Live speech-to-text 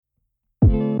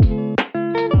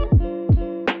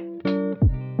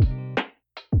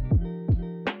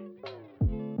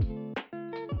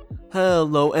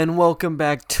Hello and welcome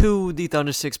back to the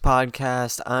Thunder Six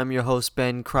podcast. I'm your host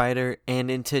Ben Kreider, and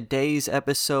in today's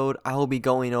episode, I will be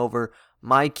going over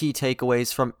my key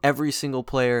takeaways from every single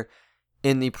player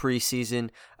in the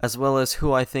preseason, as well as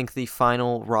who I think the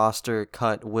final roster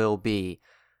cut will be.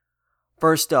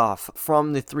 First off,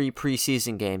 from the 3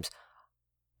 preseason games,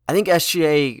 I think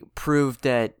SGA proved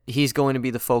that he's going to be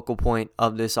the focal point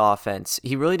of this offense.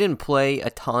 He really didn't play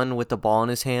a ton with the ball in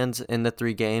his hands in the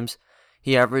 3 games.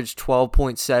 He averaged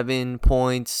 12.7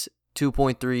 points,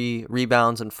 2.3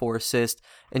 rebounds, and 4 assists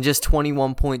in just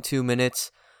 21.2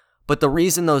 minutes. But the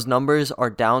reason those numbers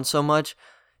are down so much,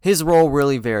 his role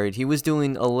really varied. He was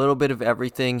doing a little bit of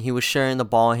everything. He was sharing the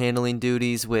ball handling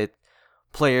duties with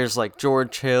players like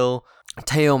George Hill,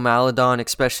 Theo Maledon,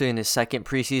 especially in his second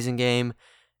preseason game,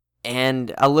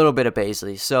 and a little bit of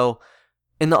Bazley. So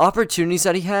in the opportunities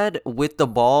that he had with the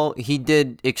ball, he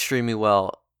did extremely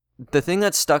well. The thing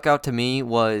that stuck out to me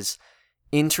was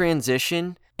in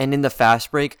transition and in the fast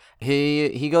break,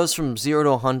 he goes from 0 to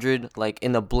 100 like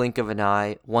in the blink of an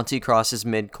eye. Once he crosses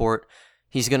midcourt,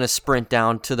 he's going to sprint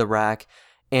down to the rack,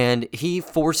 and he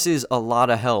forces a lot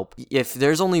of help. If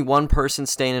there's only one person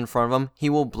staying in front of him,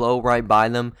 he will blow right by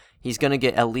them. He's going to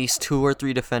get at least 2 or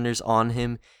 3 defenders on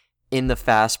him in the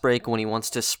fast break when he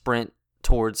wants to sprint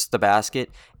towards the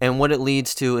basket, and what it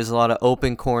leads to is a lot of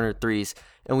open corner threes.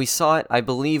 And we saw it, I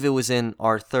believe it was in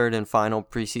our third and final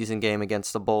preseason game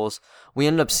against the Bulls. We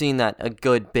ended up seeing that a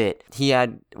good bit. He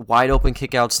had wide open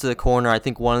kickouts to the corner. I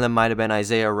think one of them might have been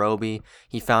Isaiah Roby.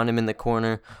 He found him in the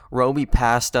corner. Roby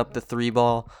passed up the 3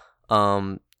 ball.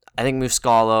 I think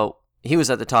Muscala, he was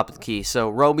at the top of the key. So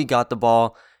Roby got the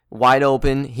ball wide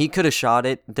open. He could have shot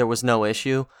it. There was no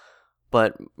issue.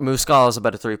 But Muscala is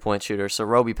about a 3-point shooter. So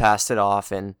Roby passed it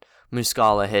off and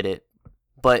Muscala hit it.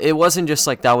 But it wasn't just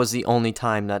like that was the only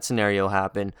time that scenario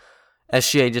happened.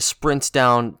 SGA just sprints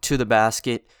down to the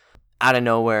basket out of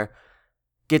nowhere,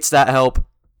 gets that help,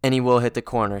 and he will hit the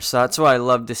corner. So that's what I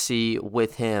love to see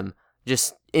with him,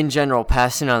 just in general,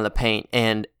 passing out of the paint.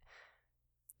 And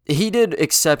he did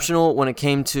exceptional when it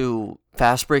came to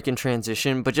fast break and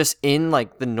transition, but just in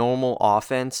like the normal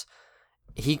offense,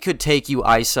 he could take you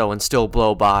ISO and still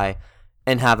blow by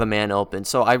and have a man open.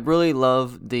 So I really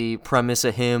love the premise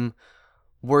of him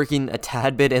working a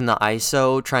tad bit in the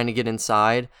ISO, trying to get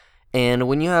inside. And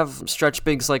when you have stretch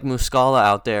bigs like Muscala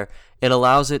out there, it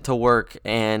allows it to work,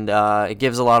 and it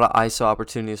gives a lot of ISO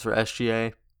opportunities for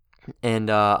SGA.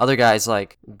 And other guys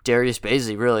like Darius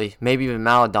Bazley, really, maybe even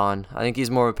Maledon. I think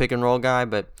he's more of a pick-and-roll guy,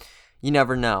 but you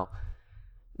never know.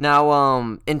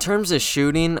 Now, in terms of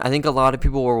shooting, I think a lot of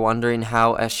people were wondering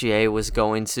how SGA was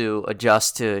going to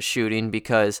adjust to shooting,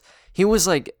 because he was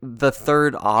like the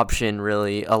third option,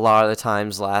 really, a lot of the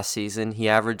times last season. He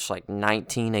averaged like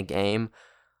 19 a game.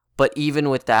 But even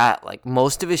with that, like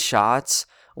most of his shots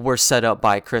were set up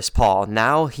by Chris Paul.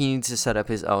 Now he needs to set up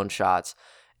his own shots.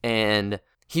 And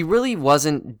he really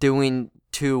wasn't doing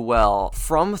too well.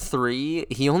 From 3,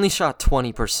 he only shot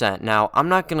 20%. Now, I'm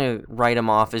not going to write him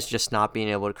off as just not being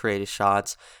able to create his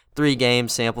shots. 3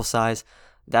 games, sample size,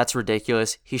 that's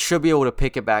ridiculous. He should be able to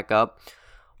pick it back up.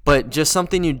 But just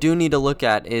something you do need to look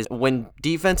at is when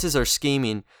defenses are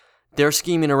scheming, they're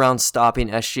scheming around stopping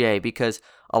SGA, because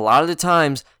a lot of the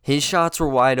times his shots were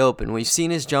wide open. We've seen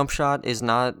his jump shot is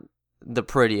not the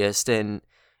prettiest, and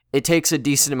it takes a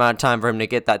decent amount of time for him to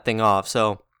get that thing off.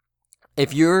 So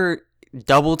if you're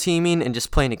double teaming and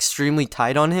just playing extremely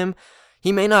tight on him,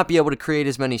 he may not be able to create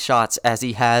as many shots as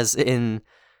he has in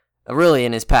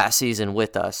his past season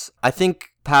with us. I think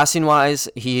passing wise,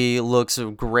 he looks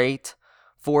great.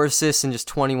 4 assists in just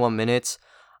 21 minutes.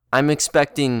 I'm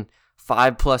expecting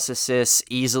 5+ assists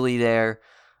easily there.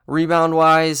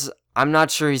 Rebound-wise, I'm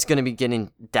not sure he's going to be getting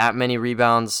that many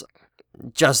rebounds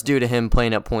just due to him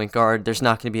playing at point guard. There's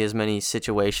not going to be as many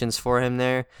situations for him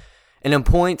there. And in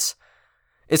points,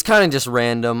 it's kind of just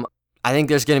random. I think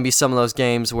there's going to be some of those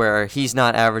games where he's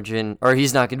not averaging, or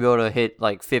he's not going to be able to hit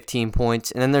like 15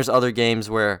 points. And then there's other games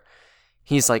where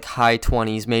he's like high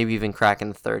 20s, maybe even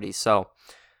cracking the 30s. So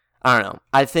I don't know.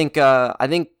 I think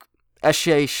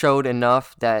SGA showed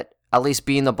enough that at least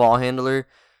being the ball handler,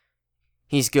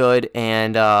 he's good.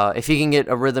 And if he can get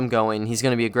a rhythm going, he's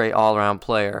going to be a great all-around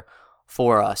player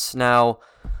for us. Now,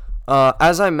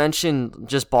 as I mentioned,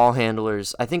 just ball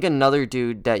handlers, I think another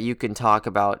dude that you can talk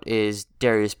about is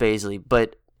Darius Bazley.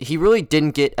 But he really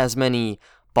didn't get as many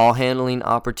ball handling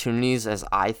opportunities as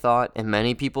I thought and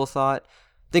many people thought.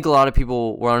 I think a lot of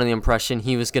people were under the impression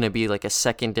he was going to be like a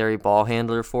secondary ball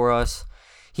handler for us.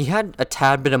 He had a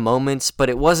tad bit of moments, but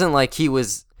it wasn't like he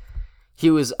was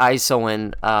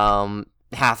ISOing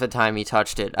half the time he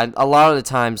touched it. A lot of the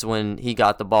times when he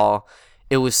got the ball,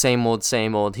 it was same old,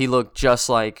 same old. He looked just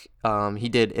like he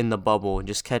did in the bubble,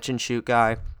 just catch and shoot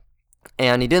guy.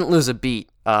 And he didn't lose a beat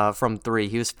from three.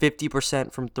 He was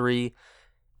 50% from three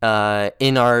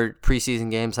in our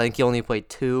preseason games. I think he only played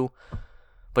 2,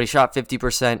 but he shot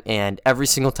 50%, and every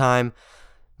single time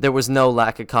there was no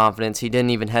lack of confidence. He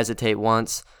didn't even hesitate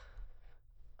once.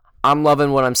 I'm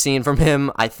loving what I'm seeing from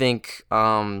him. I think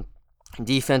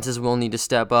defenses will need to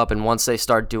step up, and once they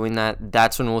start doing that,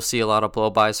 that's when we'll see a lot of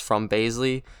blow-bys from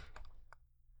Bazley.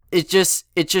 It just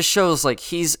shows like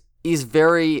he's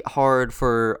very hard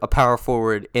for a power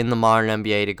forward in the modern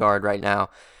NBA to guard right now.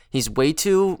 He's way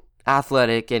too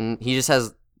athletic, and he just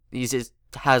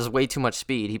has way too much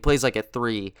speed. He plays like a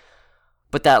 3,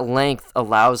 but that length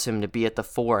allows him to be at the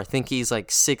 4. I think he's like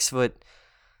 6'9",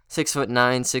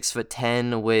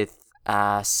 6'10" with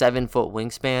 7-foot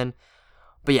wingspan.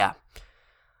 But yeah,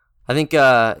 I think he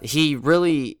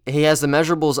has the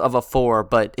measurables of a 4,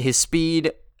 but his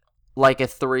speed like a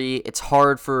 3. It's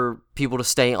hard for people to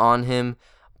stay on him.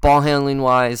 Ball handling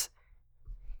wise,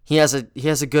 he has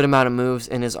a good amount of moves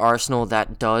in his arsenal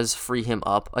that does free him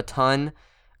up a ton.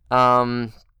 I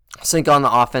think on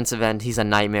the offensive end, he's a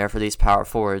nightmare for these power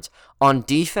forwards. On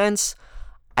defense,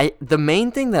 the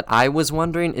main thing that I was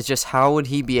wondering is just how would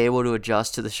he be able to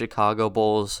adjust to the Chicago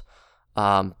Bulls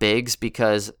bigs,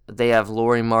 because they have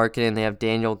Lauri Markkanen, they have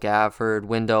Daniel Gafford,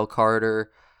 Wendell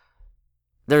Carter.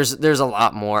 There's a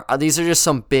lot more. These are just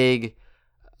some big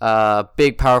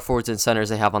power forwards and centers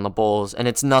they have on the Bulls, and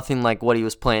it's nothing like what he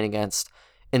was playing against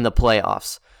in the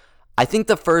playoffs. I think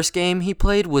the first game he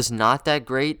played was not that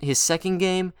great. His second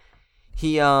game,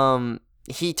 he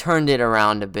turned it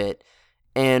around a bit.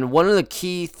 And one of the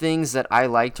key things that I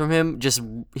liked from him,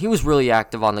 he was really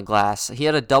active on the glass. He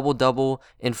had a double-double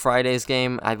in Friday's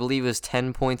game. I believe it was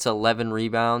 10 points, 11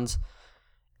 rebounds.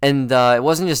 And it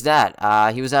wasn't just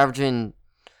that. He was averaging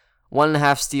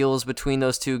 1.5 steals between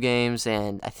those 2 games,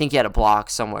 and I think he had a block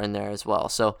somewhere in there as well.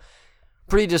 So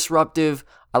pretty disruptive.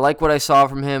 I like what I saw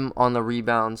from him on the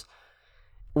rebounds.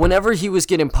 Whenever he was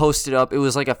getting posted up, it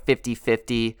was like a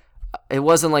 50-50. It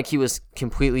wasn't like he was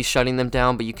completely shutting them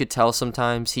down, but you could tell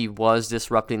sometimes he was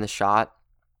disrupting the shot.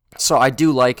 So I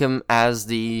do like him as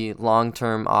the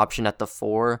long-term option at the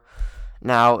 4.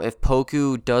 Now, if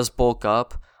Poku does bulk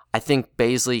up, I think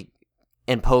Bazley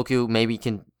and Poku maybe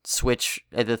can switch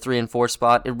at the 3 and 4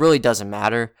 spot. It really doesn't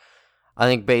matter. I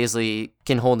think Bazley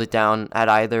can hold it down at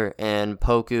either, and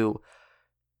Poku,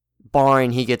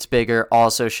 barring he gets bigger,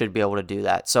 also should be able to do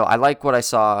that. So I like what I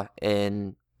saw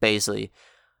in Bazley.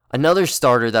 Another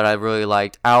starter that I really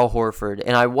liked, Al Horford,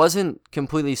 and I wasn't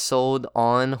completely sold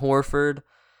on Horford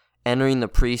entering the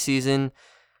preseason.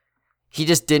 He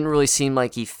just didn't really seem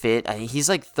like he fit. He's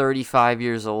like 35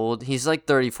 years old. He's like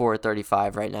 34 or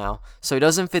 35 right now. So he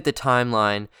doesn't fit the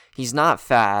timeline. He's not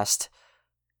fast.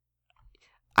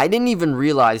 I didn't even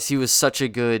realize he was such a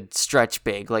good stretch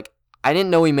big. Like, I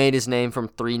didn't know he made his name from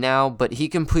 3 now, but he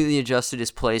completely adjusted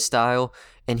his play style,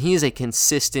 and he is a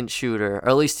consistent shooter, or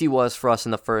at least he was for us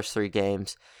in the first 3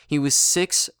 games. He was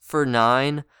 6 for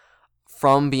 9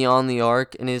 from beyond the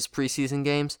arc in his preseason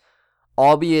games,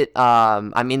 albeit,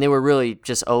 they were really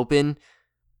just open,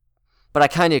 but I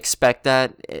kind of expect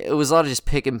that. It was a lot of just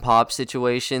pick and pop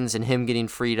situations and him getting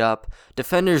freed up.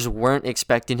 Defenders weren't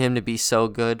expecting him to be so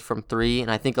good from 3,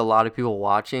 and I think a lot of people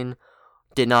watching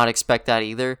did not expect that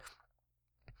either.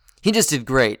 He just did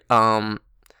great.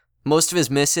 Most of his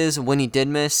misses, when he did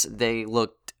miss, they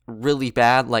looked really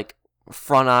bad, like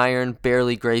front iron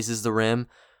barely grazes the rim.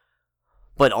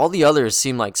 But all the others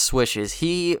seemed like swishes.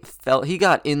 He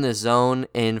got in the zone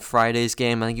in Friday's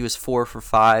game. I think he was 4 for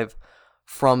 5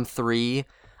 from 3.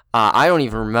 I don't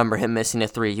even remember him missing a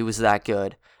 3. He was that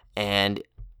good. And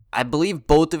I believe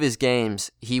both of his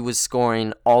games, he was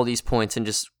scoring all these points in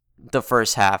just the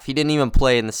first half. He didn't even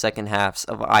play in the second halves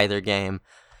of either game.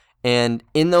 And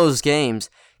in those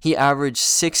games, he averaged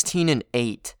 16 and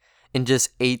 8 in just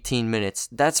 18 minutes.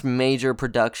 That's major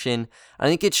production. I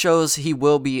think it shows he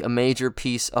will be a major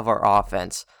piece of our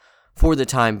offense for the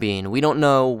time being. We don't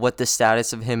know what the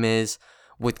status of him is.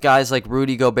 With guys like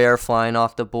Rudy Gobert flying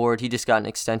off the board, he just got an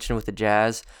extension with the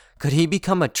Jazz. Could he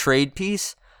become a trade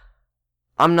piece?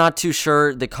 I'm not too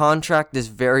sure. The contract is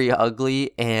very ugly,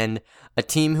 and a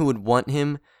team who would want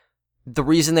him, the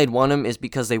reason they'd want him is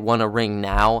because they want a ring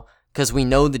now, because we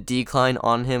know the decline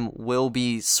on him will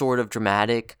be sort of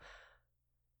dramatic.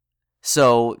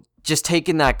 So just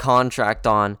taking that contract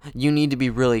on, you need to be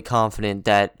really confident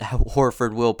that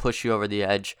Horford will push you over the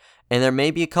edge. And there may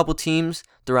be a couple teams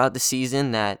throughout the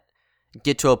season that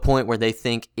get to a point where they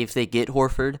think if they get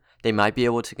Horford, they might be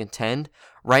able to contend.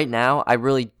 Right now, I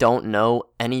really don't know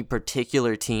any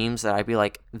particular teams that I'd be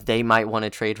like, they might want to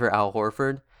trade for Al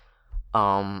Horford.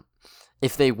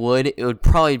 If they would, it would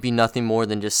probably be nothing more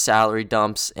than just salary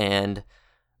dumps and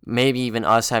maybe even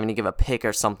us having to give a pick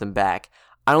or something back.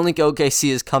 I don't think OKC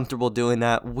is comfortable doing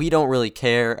that. We don't really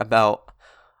care about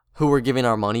who we're giving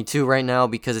our money to right now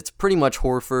because it's pretty much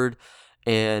Horford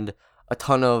and a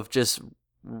ton of just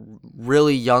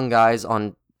really young guys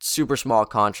on super small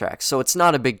contracts. So it's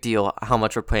not a big deal how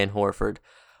much we're paying Horford.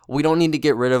 We don't need to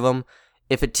get rid of him.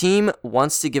 If a team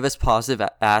wants to give us positive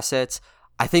assets,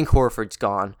 I think Horford's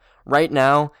gone. Right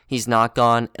now, he's not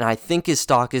gone, and I think his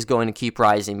stock is going to keep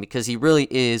rising because he really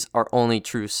is our only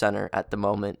true center at the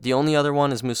moment. The only other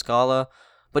one is Muscala,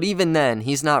 but even then,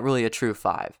 he's not really a true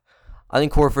 5. I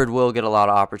think Horford will get a lot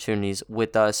of opportunities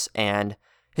with us, and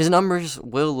his numbers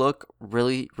will look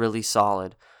really, really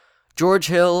solid. George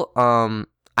Hill,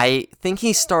 I think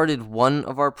he started one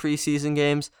of our preseason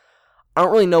games. I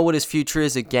don't really know what his future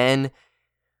is again.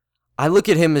 I look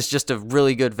at him as just a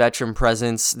really good veteran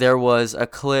presence. There was a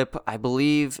clip, I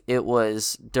believe it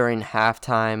was during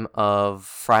halftime of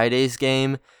Friday's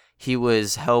game. He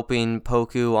was helping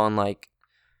Poku on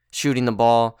shooting the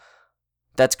ball.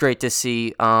 That's great to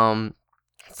see. From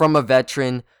a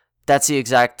veteran, that's the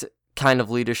exact kind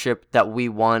of leadership that we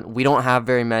want. We don't have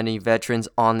very many veterans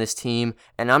on this team,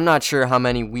 and I'm not sure how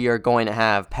many we are going to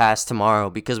have past tomorrow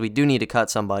because we do need to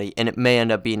cut somebody, and it may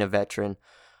end up being a veteran.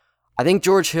 I think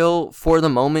George Hill, for the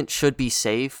moment, should be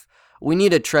safe. We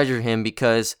need to treasure him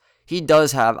because he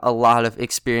does have a lot of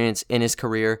experience in his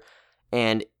career,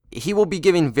 and he will be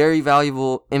giving very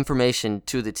valuable information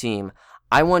to the team.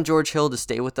 I want George Hill to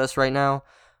stay with us right now.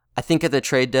 I think at the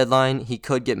trade deadline, he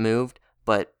could get moved,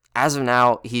 but as of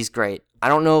now, he's great. I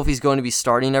don't know if he's going to be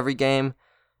starting every game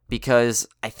because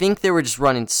I think they were just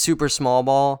running super small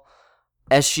ball.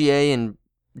 SGA and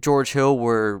George Hill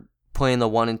were playing the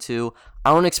 1 and 2.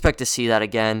 I don't expect to see that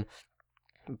again,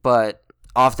 but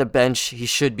off the bench, he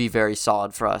should be very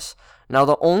solid for us. Now,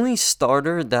 the only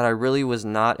starter that I really was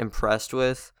not impressed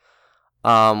with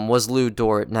was Lou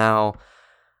Dort. Now,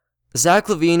 Zach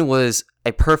LaVine was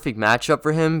a perfect matchup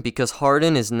for him because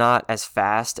Harden is not as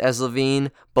fast as LaVine.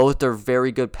 Both are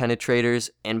very good penetrators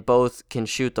and both can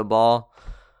shoot the ball.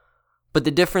 But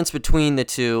the difference between the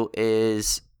two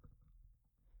is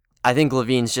I think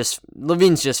LaVine's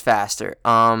just faster.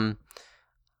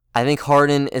 I think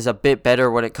Harden is a bit better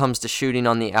when it comes to shooting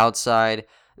on the outside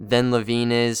than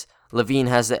LaVine is. LaVine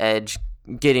has the edge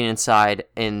getting inside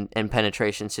in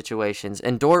penetration situations,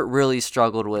 and Dort really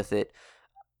struggled with it.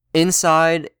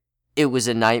 Inside, it was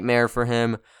a nightmare for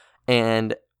him,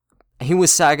 and he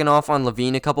was sagging off on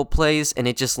LaVine a couple plays, and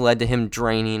it just led to him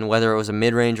draining, whether it was a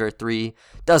mid-range or a 3.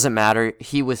 Doesn't matter.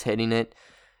 He was hitting it.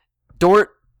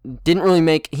 Dort didn't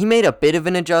really he made a bit of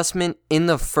an adjustment in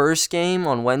the first game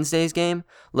on Wednesday's game.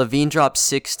 LaVine dropped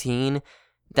 16.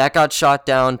 That got shot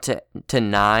down to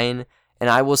 9. And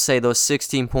I will say those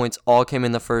 16 points all came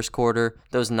in the first quarter.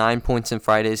 Those 9 points in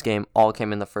Friday's game all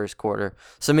came in the first quarter.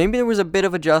 So maybe there was a bit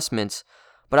of adjustments.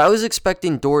 But I was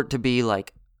expecting Dort to be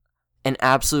like an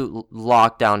absolute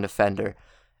lockdown defender.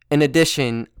 In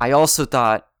addition, I also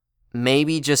thought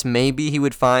maybe, just maybe, he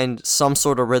would find some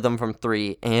sort of rhythm from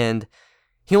 3. And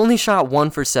he only shot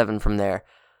 1 for 7 from there.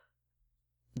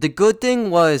 The good thing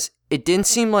was, it didn't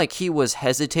seem like he was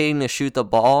hesitating to shoot the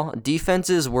ball.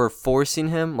 Defenses were forcing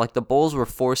him, like the Bulls were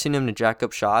forcing him to jack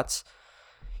up shots.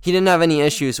 He didn't have any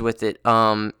issues with it,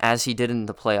 as he did in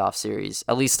the playoff series,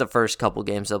 at least the first couple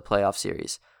games of the playoff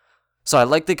series. So I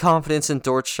like the confidence in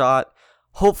Dort's shot.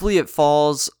 Hopefully it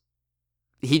falls.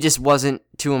 He just wasn't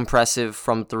too impressive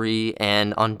from 3,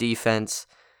 and on defense,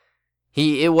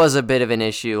 it was a bit of an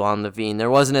issue on LaVine. There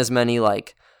wasn't as many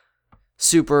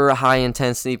super high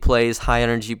intensity plays, high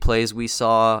energy plays we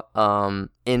saw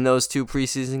in those 2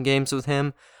 preseason games with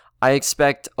him. I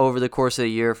expect over the course of the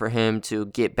year for him to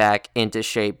get back into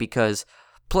shape because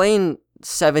playing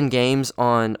 7 games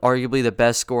on arguably the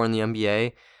best scorer in the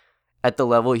NBA at the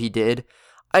level he did,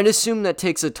 I'd assume that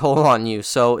takes a toll on you.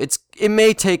 So it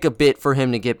may take a bit for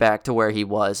him to get back to where he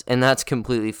was, and that's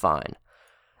completely fine.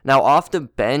 Now off the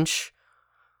bench,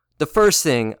 the first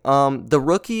thing, the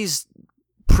rookies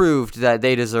proved that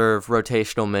they deserve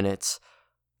rotational minutes.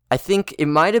 I think it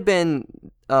might have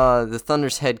been the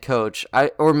Thunder's head coach,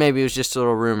 or maybe it was just a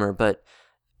little rumor, but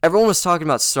everyone was talking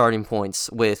about starting points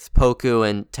with Poku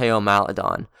and Teo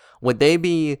Maledon. Would they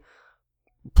be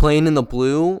playing in the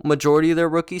blue majority of their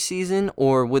rookie season,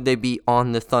 or would they be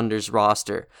on the Thunder's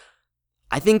roster?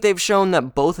 I think they've shown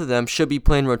that both of them should be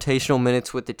playing rotational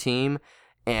minutes with the team,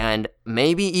 and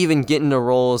maybe even get into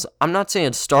roles. I'm not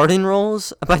saying starting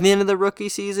roles by the end of the rookie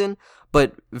season,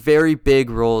 but very big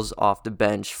roles off the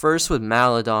bench. First with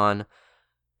Maledon,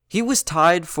 he was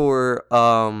tied for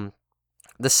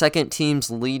the second team's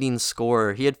leading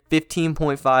scorer. He had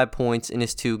 15.5 points in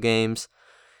his 2 games.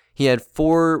 He had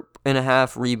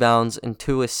 4.5 rebounds and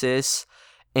 2 assists.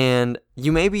 And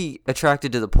you may be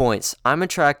attracted to the points. I'm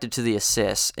attracted to the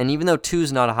assists. And even though 2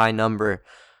 is not a high number,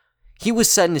 he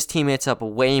was setting his teammates up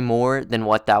way more than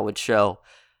what that would show.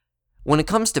 When it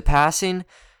comes to passing,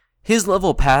 his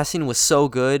level of passing was so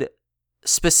good,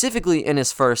 specifically in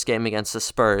his first game against the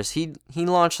Spurs. He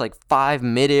launched like 5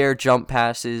 mid-air jump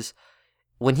passes.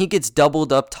 When he gets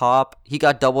doubled up top, he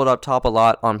got doubled up top a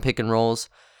lot on pick and rolls.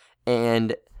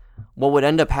 And what would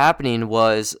end up happening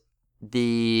was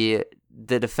the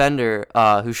defender,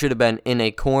 who should have been in a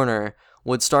corner,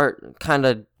 would start kind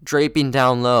of draping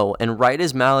down low. And right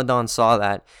as Maledon saw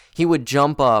that, he would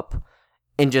jump up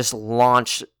and just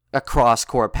launch a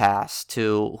cross-court pass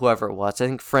to whoever it was. I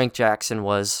think Frank Jackson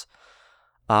was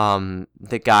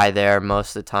the guy there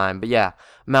most of the time. But yeah,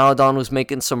 Maledon was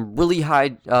making some really high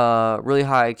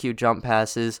IQ jump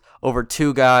passes over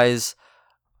 2 guys.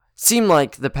 Seemed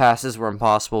like the passes were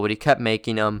impossible, but he kept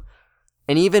making them.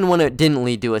 And even when it didn't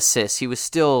lead to assists, he was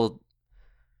still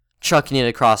chucking it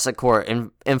across the court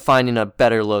and finding a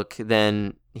better look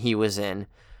than he was in.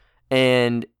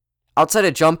 And outside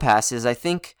of jump passes, I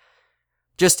think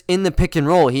just in the pick and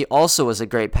roll, he also was a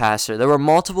great passer. There were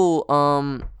multiple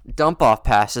dump-off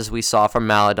passes we saw from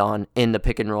Maledon in the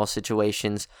pick and roll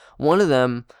situations. One of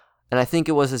them, and I think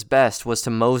it was his best, was to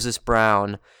Moses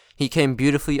Brown. He came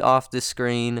beautifully off the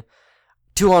screen.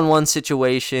 2-on-1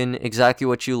 situation, exactly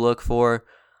what you look for.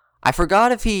 I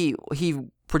forgot if he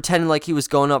pretended like he was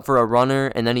going up for a runner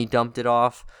and then he dumped it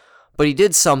off, but he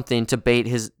did something to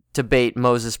bait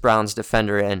Moses Brown's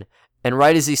defender in. And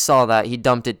right as he saw that, he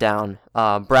dumped it down.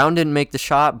 Brown didn't make the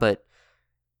shot, but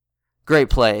great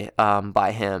play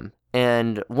by him.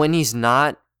 And when he's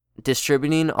not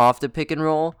distributing off the pick and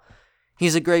roll,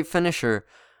 he's a great finisher.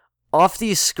 Off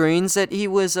these screens that he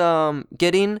was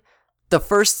getting, the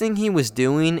first thing he was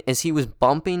doing is he was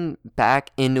bumping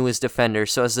back into his defender.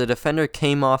 So as the defender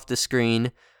came off the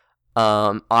screen,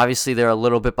 obviously they're a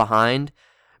little bit behind.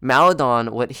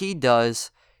 Maledon, what he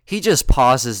does, he just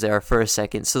pauses there for a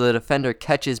second so the defender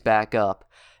catches back up.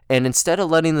 And instead of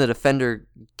letting the defender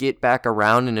get back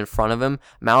around and in front of him,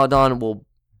 Maledon will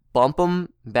bump him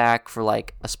back for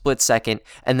like a split second,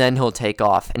 and then he'll take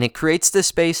off. And it creates the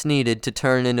space needed to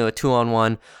turn into a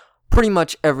 2-on-1 pretty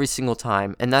much every single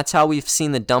time. And that's how we've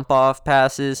seen the dump-off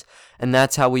passes, and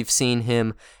that's how we've seen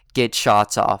him get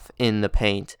shots off in the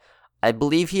paint. I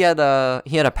believe he had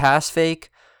a pass fake.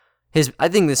 I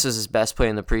think this was his best play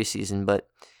in the preseason, but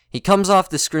he comes off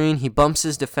the screen, he bumps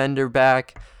his defender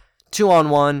back,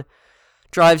 2-on-1,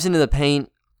 drives into the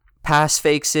paint, pass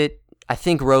fakes it. I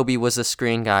think Roby was a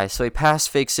screen guy, so he pass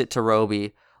fakes it to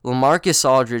Roby. LaMarcus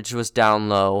Aldridge was down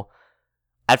low.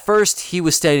 At first, he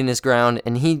was steadying his ground,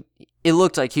 and it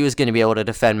looked like he was going to be able to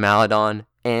defend Maledon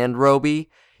and Roby.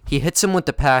 He hits him with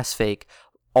the pass fake.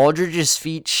 Aldridge's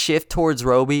feet shift towards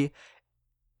Roby,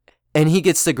 and he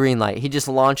gets the green light. He just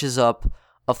launches up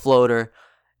a floater,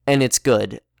 and it's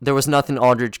good. There was nothing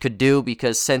Aldridge could do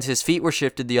because since his feet were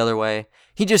shifted the other way,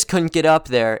 he just couldn't get up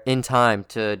there in time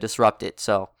to disrupt it.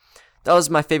 So that was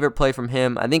my favorite play from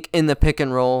him. I think in the pick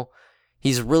and roll,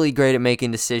 he's really great at making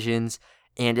decisions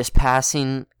and just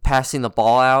passing the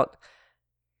ball out.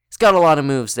 He's got a lot of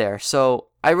moves there. So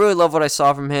I really love what I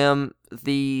saw from him.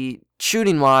 The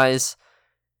shooting-wise,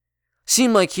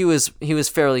 seemed like he was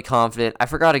fairly confident. I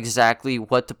forgot exactly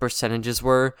what the percentages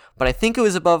were, but I think it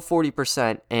was above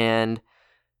 40%, and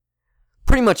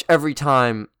pretty much every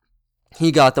time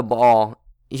he got the ball,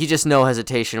 he just no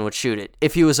hesitation would shoot it.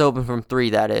 If he was open from 3,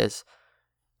 that is.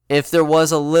 If there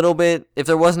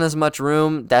wasn't as much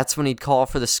room, that's when he'd call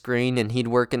for the screen and he'd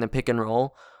work in the pick and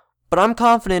roll. But I'm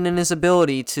confident in his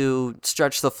ability to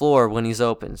stretch the floor when he's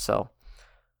open, so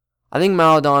I think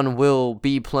Maledon will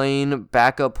be playing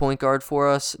backup point guard for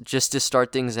us just to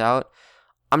start things out.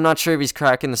 I'm not sure if he's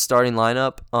cracking the starting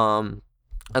lineup,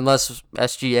 unless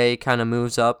SGA kind of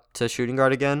moves up to shooting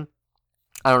guard again.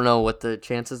 I don't know what the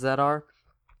chances that are.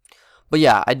 But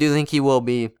yeah, I do think he will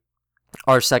be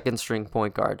our second string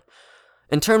point guard.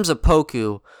 In terms of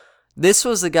Poku, this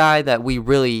was the guy that we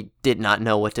really did not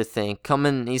know what to think.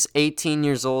 He's 18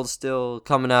 years old still,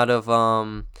 coming out of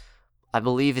I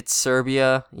believe it's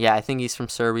Serbia. Yeah, I think he's from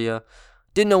Serbia.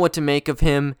 Didn't know what to make of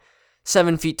him.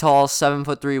 7 feet tall, 7'3"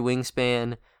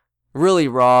 wingspan. Really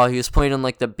raw. He was playing in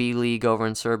like the B League over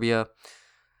in Serbia.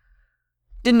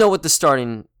 Didn't know what the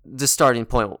starting the starting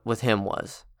point with him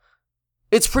was.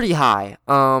 It's pretty high.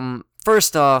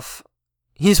 First off,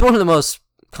 he's one of the most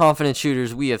confident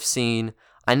shooters we have seen.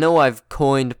 I know I've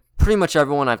coined pretty much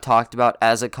everyone I've talked about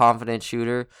as a confident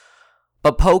shooter,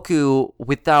 but Poku,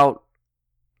 without,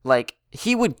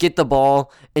 he would get the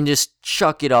ball and just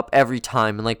chuck it up every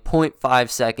time. In 0.5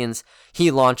 seconds,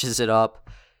 he launches it up.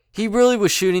 He really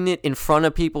was shooting it in front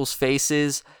of people's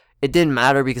faces. It didn't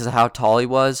matter because of how tall he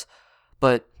was,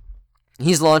 but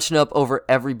he's launching up over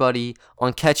everybody.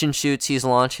 On catch and shoots, he's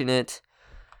launching it.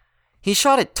 He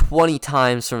shot it 20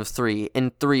 times from 3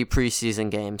 in 3 preseason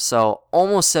games, so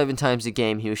almost 7 times a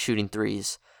game he was shooting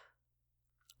threes.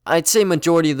 I'd say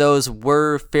majority of those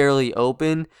were fairly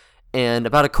open, and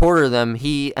about a quarter of them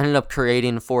he ended up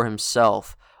creating for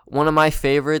himself. One of my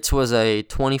favorites was a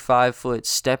 25-foot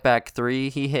step-back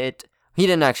 3 he hit. He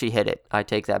didn't actually hit it, I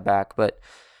take that back, but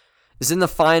it was in the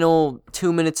final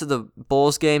 2 minutes of the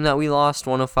Bulls game that we lost,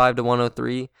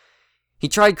 105-103. He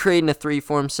tried creating a 3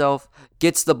 for himself,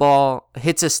 gets the ball,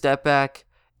 hits a step back,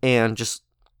 and just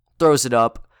throws it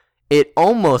up. It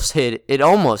almost hit.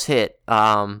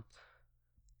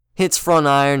 Hits front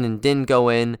iron and didn't go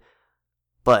in.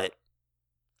 But,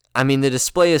 the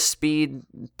display of speed,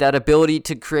 that ability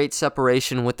to create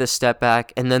separation with the step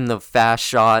back, and then the fast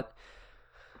shot.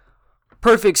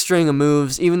 Perfect string of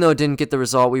moves, even though it didn't get the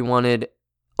result we wanted.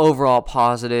 Overall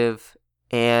positive.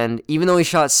 And even though he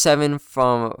shot 7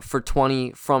 for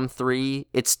 20 from 3,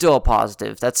 it's still a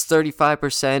positive. That's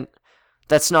 35%.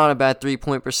 That's not a bad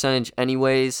 3-point percentage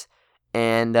anyways.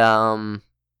 And I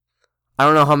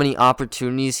don't know how many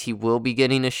opportunities he will be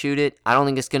getting to shoot it. I don't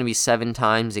think it's going to be 7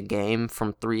 times a game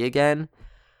from 3 again.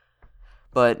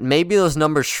 But maybe those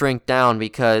numbers shrink down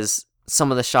because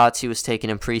some of the shots he was taking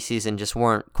in preseason just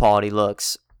weren't quality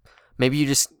looks. Maybe you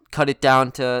just cut it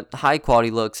down to high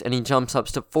quality looks and he jumps up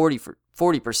to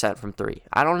 40% from 3.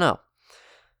 I don't know.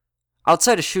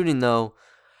 Outside of shooting, though,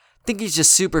 I think he's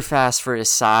just super fast for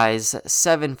his size.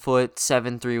 7 foot,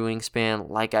 7'3" wingspan,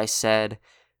 like I said.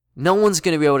 No one's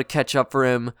going to be able to catch up for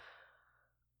him.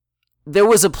 There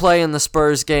was a play in the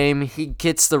Spurs game. He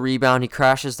gets the rebound. He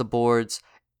crashes the boards.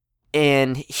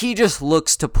 And he just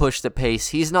looks to push the pace.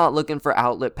 He's not looking for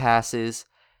outlet passes.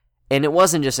 And it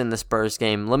wasn't just in the Spurs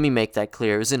game. Let me make that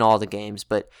clear. It was in all the games.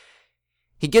 But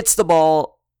he gets the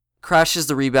ball, crashes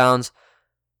the rebounds,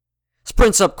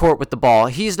 sprints up court with the ball.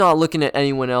 He's not looking at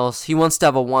anyone else. He wants to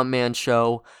have a one-man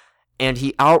show, and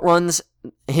he outruns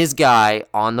his guy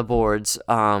on the boards,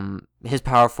 his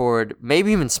power forward,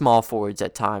 maybe even small forwards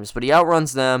at times, but he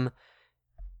outruns them,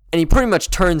 and he pretty much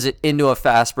turns it into a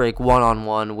fast break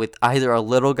one-on-one with either a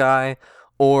little guy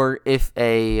or if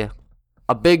a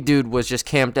big dude was just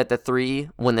camped at the 3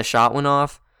 when the shot went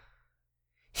off,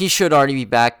 he should already be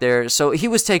back there. So he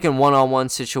was taking one-on-one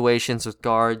situations with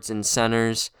guards and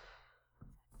centers.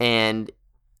 And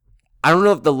I don't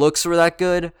know if the looks were that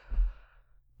good,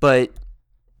 but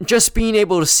just being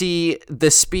able to see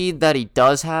the speed that he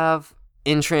does have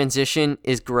in transition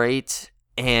is great.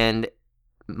 And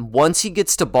once he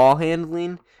gets to ball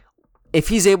handling, if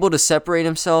he's able to separate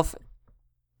himself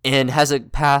and has a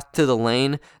path to the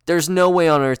lane, there's no way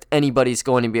on earth anybody's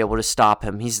going to be able to stop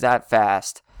him. He's that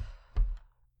fast.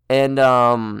 And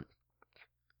I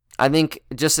think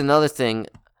just another thing,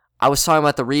 I was talking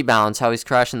about the rebounds, how he's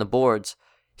crashing the boards.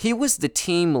 He was the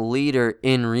team leader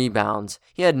in rebounds.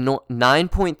 He had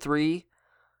 9.3.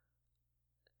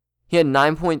 He had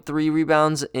 9.3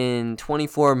 rebounds in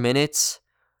 24 minutes,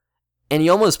 and he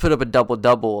almost put up a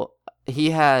double-double. He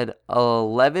had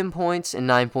 11 points and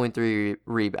 9.3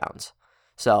 rebounds.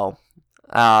 So,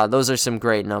 those are some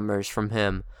great numbers from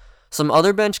him. Some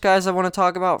other bench guys I want to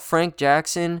talk about, Frank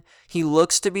Jackson. He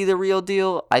looks to be the real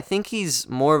deal. I think he's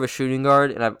more of a shooting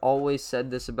guard, and I've always said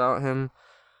this about him.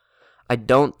 I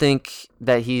don't think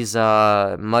that he's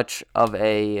much of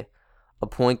a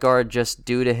point guard just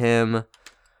due to him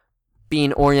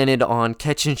being oriented on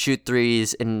catch and shoot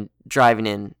threes and driving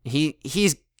in.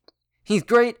 He's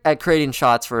great at creating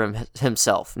shots for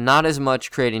himself, not as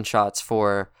much creating shots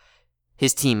for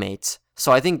his teammates.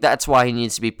 So I think that's why he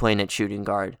needs to be playing at shooting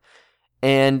guard.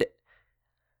 And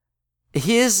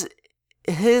his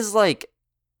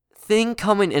thing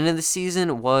coming into the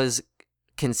season was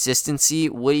consistency.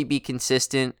 Would he be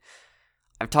consistent?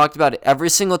 I've talked about it every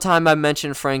single time I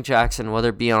mention Frank Jackson, whether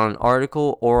it be on an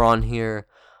article or on here.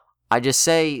 I just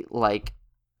say,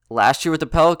 last year with the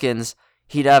Pelicans,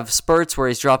 he'd have spurts where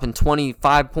he's dropping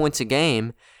 25 points a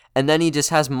game, and then he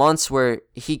just has months where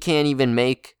he can't even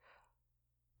make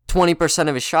 20%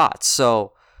 of his shots.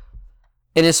 So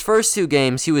in his first 2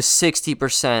 games, he was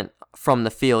 60% from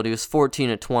the field. He was 14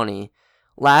 of 20.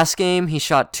 Last game, he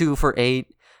shot 2 for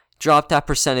 8. dropped that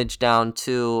percentage down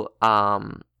to, I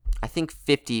think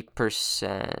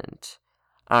 50%.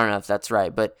 I don't know if that's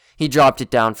right, but he dropped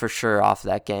it down for sure off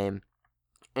that game.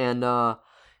 And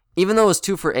even though it was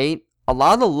 2 for 8, a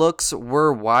lot of the looks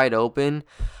were wide open.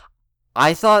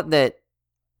 I thought that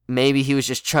maybe he was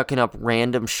just chucking up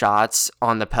random shots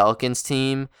on the Pelicans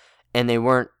team and they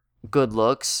weren't good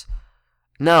looks.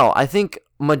 No, I think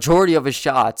majority of his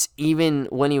shots, even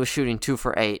when he was shooting 2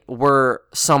 for 8, were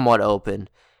somewhat open.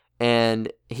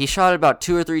 And he shot it about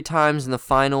 2 or 3 times in the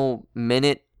final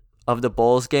minute of the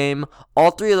Bulls game.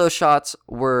 All 3 of those shots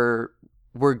were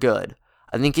good.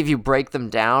 I think if you break them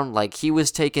down, like he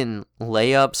was taking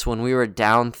layups when we were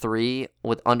down 3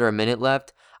 with under a minute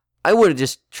left. I would have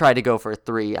just tried to go for a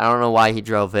 3. I don't know why he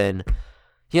drove in.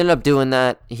 He ended up doing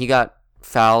that. He got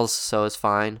fouls, so it's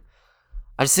fine.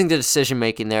 I just think the decision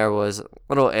making there was a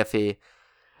little iffy.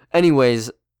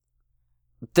 Anyways,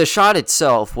 the shot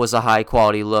itself was a high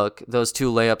quality look. Those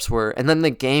 2 layups were. And then the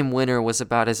game winner was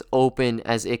about as open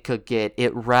as it could get.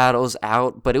 It rattles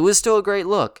out, but it was still a great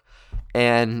look.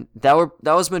 And that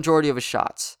was majority of his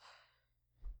shots.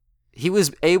 He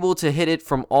was able to hit it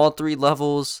from all 3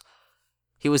 levels.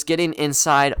 He was getting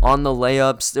inside on the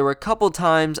layups. There were a couple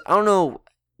times, I don't know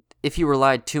if he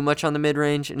relied too much on the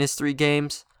mid-range in his 3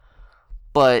 games,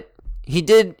 but he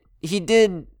did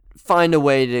find a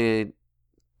way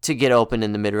to get open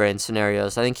in the mid-range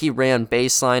scenarios. I think he ran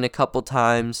baseline a couple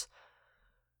times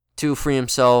to free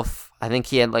himself. I think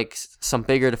he had like some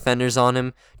bigger defenders on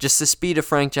him. Just the speed of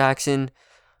Frank Jackson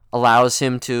allows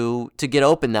him to get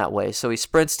open that way. So he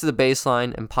sprints to the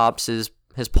baseline and pops his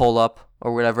pull-up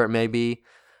or whatever it may be.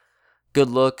 Good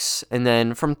looks. And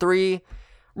then from 3,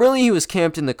 really he was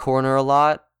camped in the corner a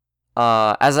lot.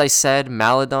 As I said,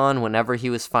 Maledon, whenever he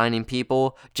was finding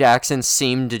people, Jackson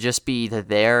seemed to just be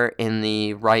there in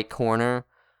the right corner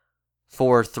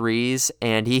for 3s,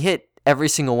 and he hit every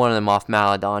single one of them off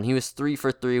Maledon. He was 3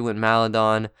 for 3 when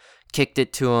Maledon kicked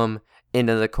it to him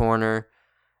into the corner.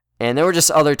 And there were just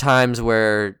other times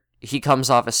where he comes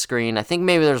off a screen. I think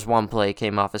maybe there's one play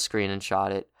came off a screen and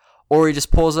shot it. Or he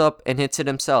just pulls up and hits it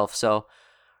himself. So,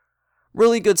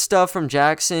 really good stuff from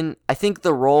Jackson. I think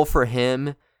the role for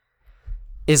him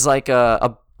is like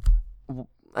a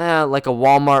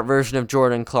Walmart version of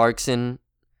Jordan Clarkson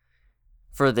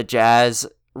for the Jazz.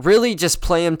 Really just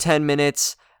play him 10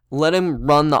 minutes, let him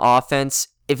run the offense.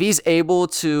 If he's able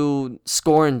to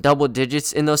score in double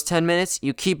digits in those 10 minutes,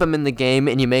 you keep him in the game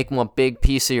and you make him a big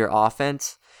piece of your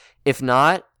offense. If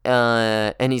not,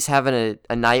 and he's having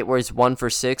a night where he's 1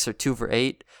 for 6 or 2 for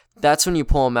 8, that's when you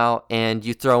pull him out and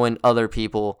you throw in other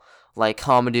people like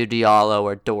Hamidou Diallo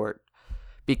or Dort.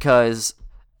 Because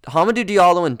Hamidou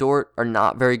Diallo and Dort are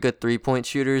not very good three-point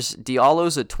shooters.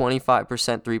 Diallo's a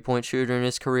 25% three-point shooter in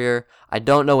his career. I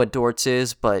don't know what Dort's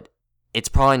is, but it's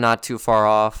probably not too far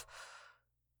off.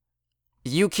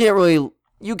 You can't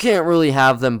really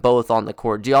have them both on the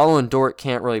court. Diallo and Dort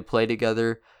can't really play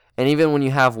together. And even when you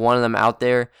have one of them out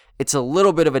there, it's a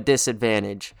little bit of a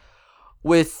disadvantage.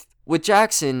 With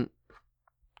Jackson,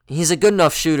 he's a good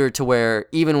enough shooter to where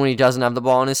even when he doesn't have the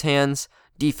ball in his hands,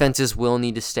 defenses will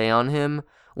need to stay on him.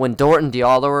 When Dort and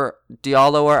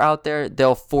Diallo are out there,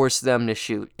 they'll force them to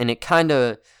shoot. And it kind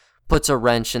of puts a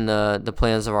wrench in the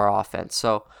plans of our offense.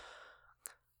 So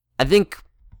I think,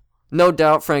 no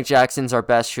doubt, Frank Jackson's our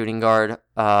best shooting guard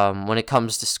when it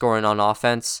comes to scoring on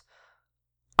offense.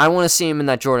 I want to see him in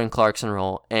that Jordan Clarkson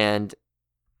role, and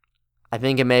I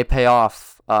think it may pay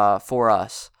off for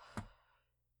us.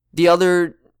 The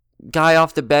other guy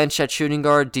off the bench at shooting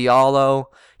guard, Diallo,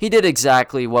 he did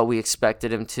exactly what we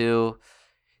expected him to.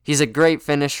 He's a great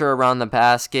finisher around the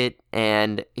basket,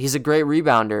 and he's a great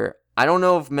rebounder. I don't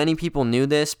know if many people knew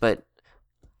this, but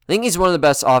I think he's one of the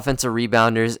best offensive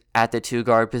rebounders at the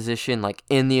 2-guard position, like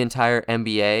in the entire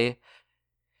NBA.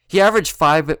 He averaged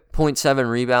 5.7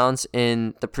 rebounds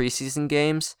in the preseason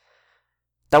games.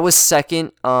 That was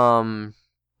second, that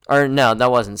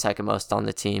wasn't second most on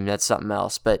the team. That's something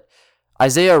else. But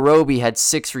Isaiah Roby had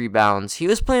 6 rebounds. He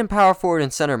was playing power forward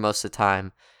and center most of the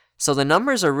time. So the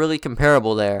numbers are really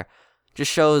comparable there.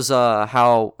 Just shows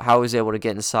how he was able to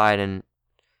get inside and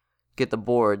get the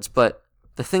boards. But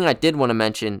the thing I did want to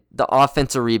mention, the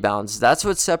offensive rebounds. That's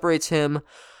what separates him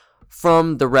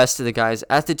from the rest of the guys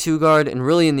at the 2-guard and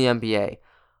really in the NBA.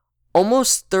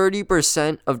 Almost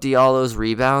 30% of Diallo's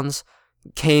rebounds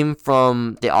came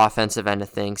from the offensive end of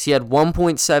things. He had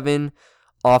 1.7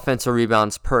 offensive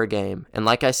rebounds per game. And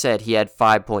like I said, he had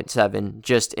 5.7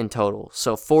 just in total.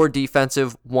 So 4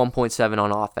 defensive, 1.7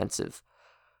 on offensive.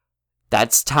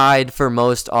 That's tied for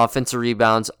most offensive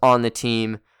rebounds on the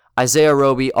team. Isaiah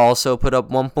Roby also put up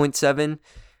 1.7.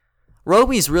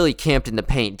 Roby's really camped in the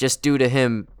paint just due to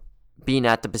him being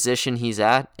at the position he's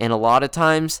at, and a lot of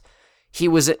times he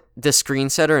was the screen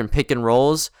setter in pick and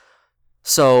rolls.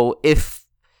 So if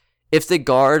the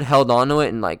guard held onto it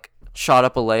and like shot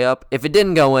up a layup, if it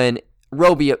didn't go in,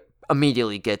 Roby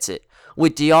immediately gets it.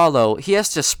 With Diallo, he has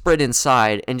to sprint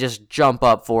inside and just jump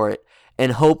up for it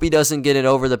and hope he doesn't get it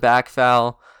over the back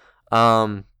foul.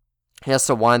 He has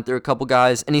to wind through a couple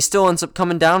guys, and he still ends up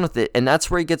coming down with it, and that's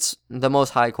where he gets the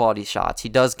most high-quality shots. He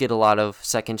does get a lot of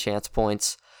second-chance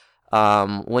points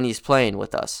when he's playing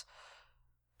with us.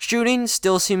 Shooting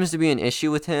still seems to be an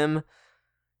issue with him.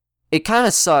 It kind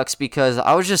of sucks because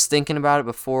I was just thinking about it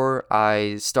before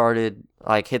I started,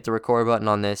 hit the record button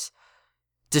on this.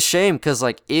 It's a shame because,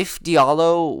 if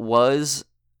Diallo was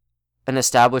an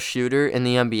established shooter in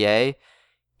the NBA,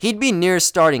 he'd be near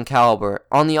starting caliber.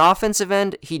 On the offensive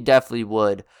end, he definitely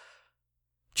would.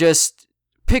 Just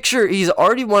picture, he's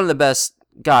already one of the best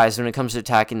guys when it comes to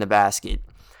attacking the basket.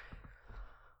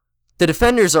 The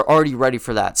defenders are already ready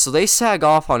for that, so they sag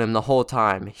off on him the whole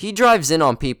time. He drives in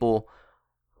on people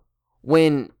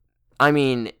when,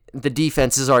 the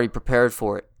defense is already prepared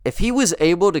for it. If he was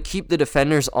able to keep the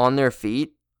defenders on their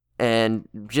feet, and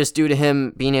just due to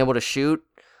him being able to shoot,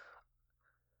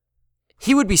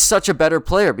 he would be such a better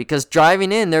player because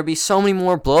driving in, there'd be so many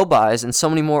more blow-bys and so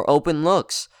many more open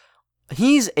looks.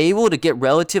 He's able to get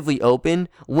relatively open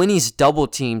when he's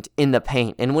double-teamed in the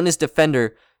paint and when his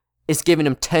defender is giving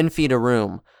him 10 feet of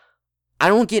room. I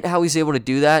don't get how he's able to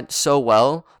do that so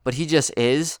well, but he just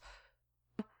is.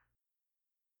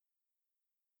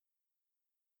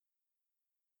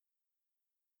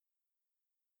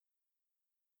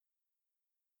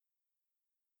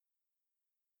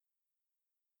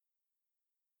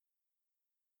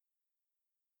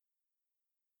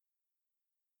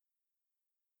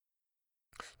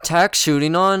 Tack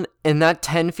shooting on, and that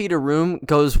 10 feet of room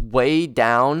goes way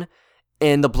down,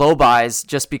 and the blow-bys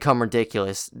just become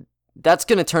ridiculous. That's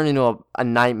going to turn into a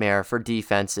nightmare for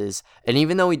defenses. And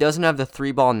even though he doesn't have the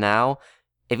 3-ball now,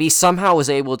 if he somehow was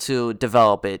able to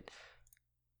develop it,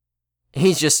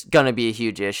 he's just going to be a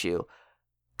huge issue.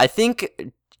 I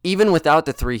think even without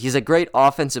the 3, he's a great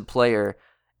offensive player,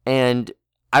 and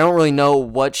I don't really know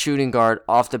what shooting guard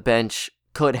off the bench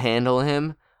could handle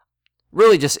him.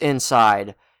 Really just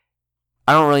inside.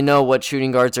 I don't really know what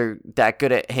shooting guards are that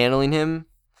good at handling him.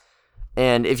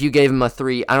 And if you gave him a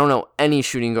 3, I don't know any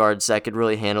shooting guards that could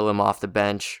really handle him off the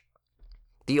bench.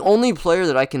 The only player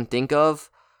that I can think of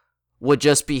would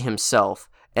just be himself.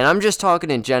 And I'm just talking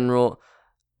in general.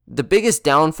 The biggest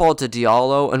downfall to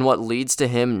Diallo and what leads to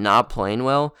him not playing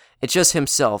well, it's just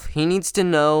himself. He needs to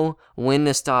know when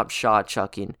to stop shot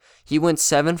chucking. He went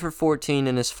 7 for 14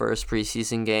 in his first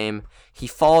preseason game. He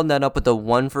followed that up with a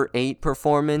 1 for 8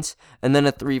 performance and then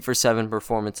a 3 for 7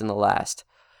 performance in the last.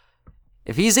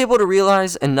 If he's able to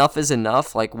realize enough is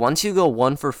enough, once you go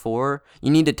 1 for 4,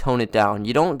 you need to tone it down.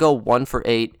 You don't go 1 for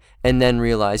 8 and then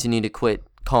realize you need to quit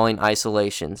calling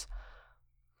isolations.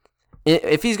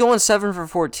 If he's going 7 for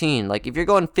 14, if you're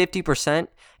going 50%,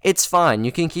 it's fine.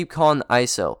 You can keep calling the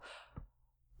ISO.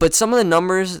 But some of the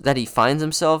numbers that he finds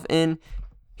himself in,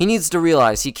 he needs to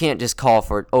realize he can't just call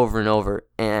for it over and over.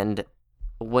 And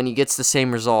when he gets the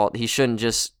same result, he shouldn't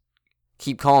just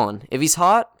keep calling. If he's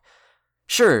hot,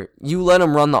 sure, you let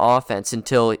him run the offense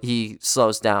until he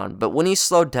slows down. But when he's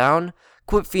slowed down,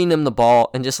 quit feeding him the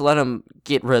ball and just let him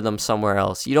get rhythm somewhere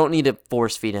else. You don't need to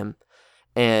force feed him.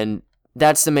 And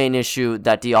that's the main issue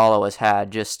that Diallo has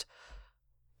had. Just,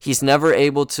 he's never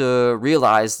able to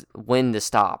realize when to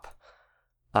stop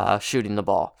shooting the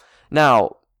ball.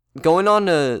 Now, going on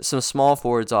to some small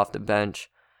forwards off the bench,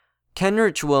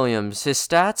 Kenrich Williams, his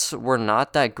stats were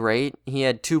not that great. He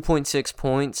had 2.6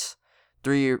 points,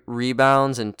 3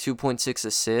 rebounds, and 2.6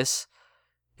 assists.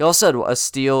 He also had a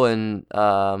steal in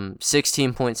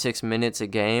 16.6 minutes a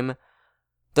game.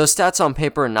 Those stats on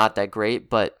paper are not that great,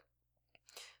 but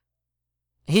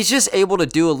he's just able to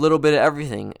do a little bit of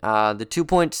everything. The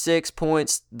 2.6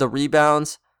 points, the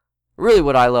rebounds. Really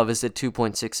what I love is the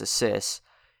 2.6 assists.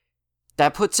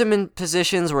 That puts him in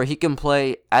positions where he can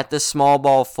play at the small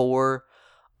ball 4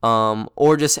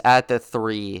 or just at the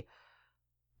 3.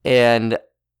 And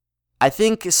I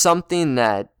think something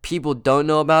that people don't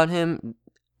know about him,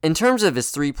 in terms of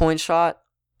his 3-point shot,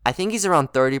 I think he's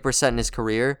around 30% in his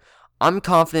career. I'm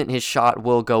confident his shot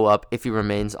will go up if he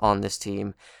remains on this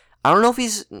team. I don't know if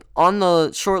he's on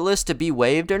the short list to be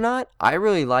waived or not. I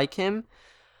really like him.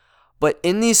 But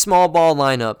in these small ball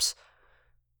lineups,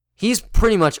 he's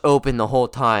pretty much open the whole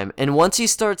time. And once he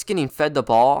starts getting fed the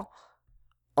ball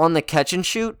on the catch and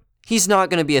shoot, he's not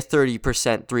going to be a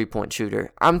 30% three-point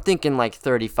shooter. I'm thinking like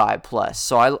 35 plus.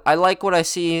 So I like what I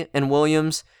see in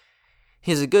Williams.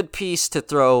 He's a good piece to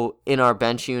throw in our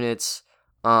bench units.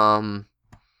 And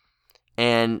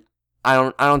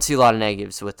I don't see a lot of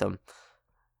negatives with him.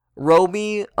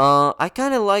 Roby, I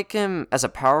kind of like him as a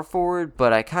power forward,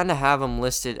 but I kind of have him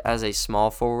listed as a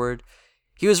small forward.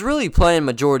 He was really playing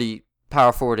majority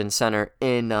power forward and center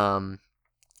in our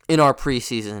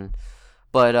preseason,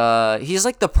 but he's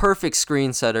like the perfect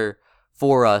screen setter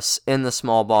for us in the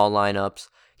small ball lineups.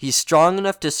 He's strong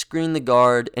enough to screen the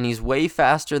guard, and he's way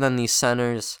faster than these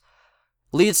centers.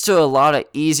 Leads to a lot of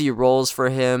easy rolls for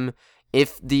him.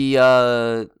 If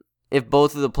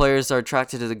both of the players are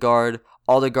attracted to the guard,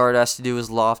 all the guard has to do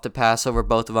is loft a pass over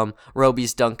both of them.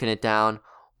 Roby's dunking it down.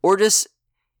 Or just,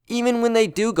 even when they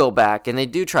do go back and they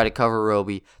do try to cover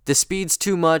Roby, the speed's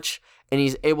too much, and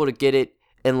he's able to get it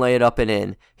and lay it up and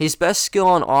in. His best skill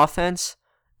on offense,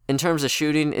 in terms of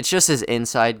shooting, it's just his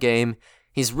inside game.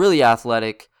 He's really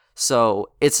athletic,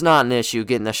 so it's not an issue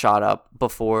getting the shot up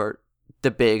before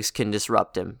the bigs can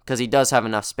disrupt him, because he does have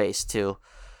enough space to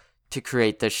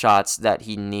create the shots that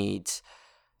he needs.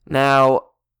 Now,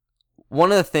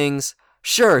 one of the things,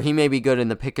 sure, he may be good in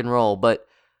the pick and roll, but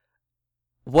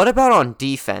what about on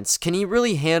defense? Can he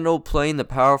really handle playing the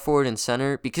power forward and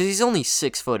center? Because he's only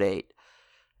 6'8".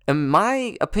 And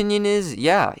my opinion is,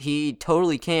 yeah, he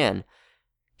totally can.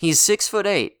 He's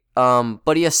 6'8",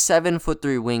 but he has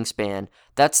 7'3" wingspan.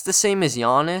 That's the same as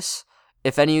Giannis,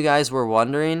 if any of you guys were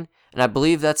wondering. And I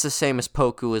believe that's the same as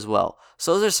Poku as well.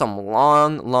 So those are some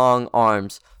long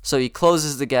arms. So he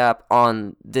closes the gap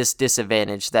on this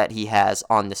disadvantage that he has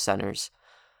on the centers.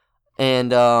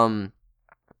 And,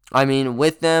 I mean,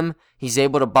 with them, he's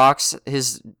able to box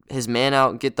his man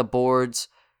out and get the boards.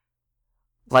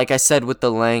 Like I said, with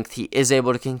the length, he is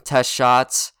able to contest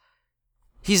shots.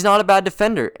 He's not a bad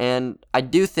defender, and I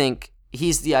do think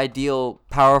he's the ideal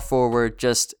power forward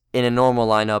just in a normal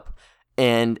lineup,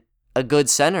 and a good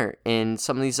center in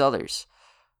some of these others.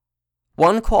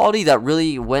 One quality that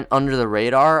really went under the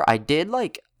radar, I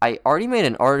already made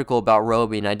an article about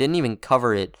Roby, and I didn't even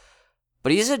cover it,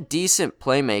 but he's a decent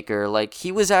playmaker. Like,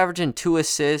 he was averaging 2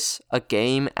 assists a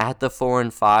game at the 4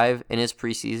 and 5 in his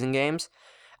preseason games,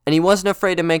 and he wasn't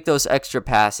afraid to make those extra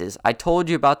passes. I told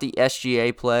you about the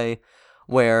SGA play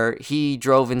where he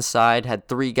drove inside, had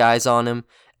 3 guys on him.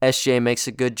 SGA makes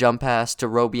a good jump pass to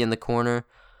Roby in the corner.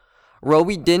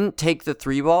 Roby didn't take the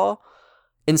 3 ball.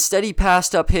 Instead, he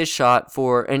passed up his shot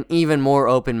for an even more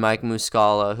open Mike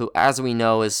Muscala, who, as we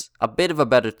know, is a bit of a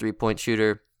better three-point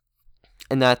shooter.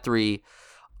 And that 3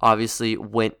 obviously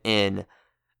went in.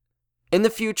 In the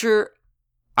future,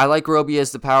 I like Roby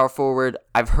as the power forward.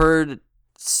 I've heard,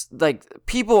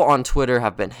 people on Twitter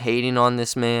have been hating on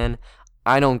this man.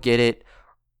 I don't get it.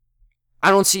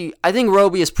 I think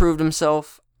Roby has proved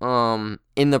himself in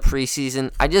the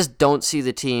preseason. I just don't see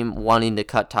the team wanting to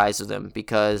cut ties with him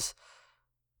because,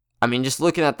 I mean, just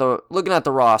looking at the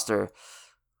roster,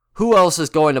 who else is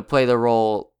going to play the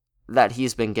role that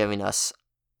he's been giving us?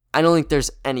 I don't think there's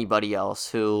anybody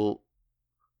else who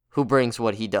brings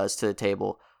what he does to the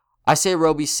table. I say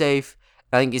Roby's safe.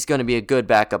 I think he's going to be a good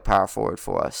backup power forward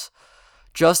for us.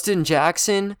 Justin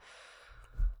Jackson,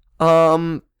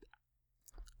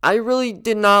 I really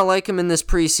did not like him in this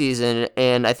preseason,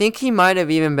 and I think he might have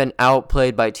even been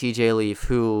outplayed by TJ Leaf,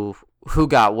 who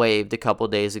got waived a couple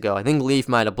days ago. I think Leaf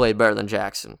might have played better than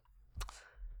Jackson.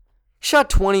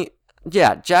 Jackson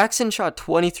shot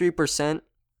 23%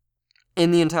 in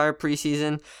the entire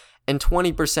preseason, and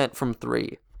 20% from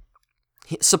 3.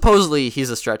 Supposedly,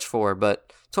 he's a stretch 4,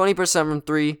 but 20% from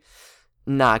 3,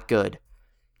 not good.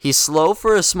 He's slow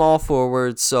for a small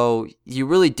forward, so you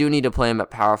really do need to play him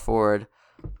at power forward.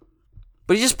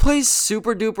 But he just plays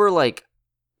super duper,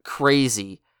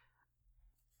 crazy.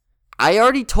 I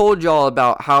already told y'all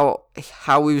about how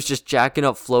he was just jacking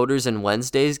up floaters in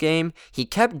Wednesday's game. He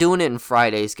kept doing it in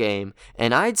Friday's game.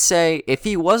 And I'd say if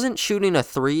he wasn't shooting a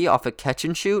 3 off a catch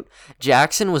and shoot,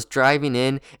 Jackson was driving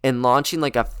in and launching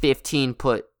like a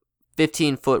 15-foot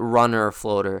runner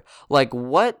floater. Like,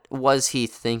 what was he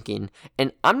thinking?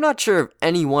 And I'm not sure if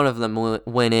any one of them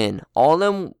went in. All of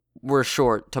them were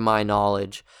short, to my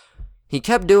knowledge. He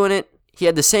kept doing it. He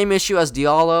had the same issue as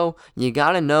Diallo. You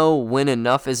got to know when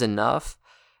enough is enough.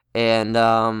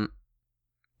 And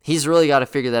he's really got to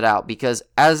figure that out. Because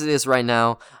as it is right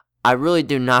now, I really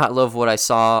do not love what I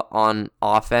saw on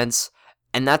offense.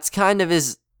 And that's kind of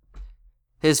his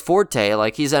forte.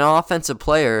 Like, he's an offensive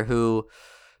player who,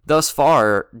 thus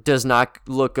far, does not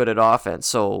look good at offense.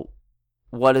 So,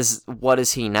 what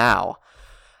is he now?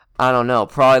 I don't know.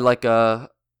 Probably like a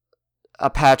a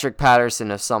Patrick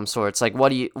Patterson of some sorts. Like, what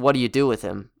do you do with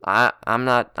him? I'm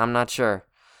not sure.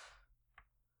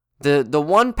 The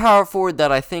one power forward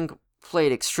that I think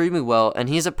played extremely well, and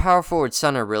he's a power forward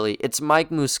center really, it's Mike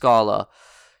Muscala.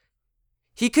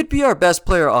 He could be our best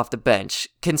player off the bench,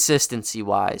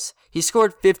 consistency-wise. He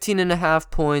scored 15.5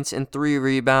 points and 3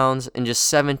 rebounds in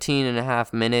just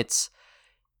 17.5 minutes,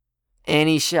 and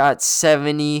he shot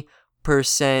 70%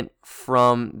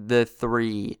 from the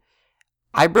 3.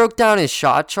 I broke down his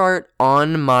shot chart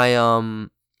on my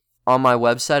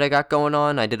website I got going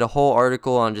on. I did a whole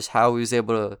article on just how he was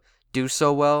able to do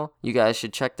so well. You guys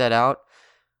should check that out.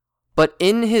 But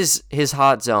in his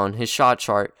hot zone, his shot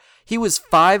chart, he was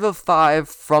 5 of 5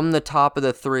 from the top of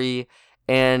the 3,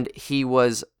 and he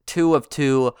was 2 of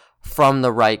 2 from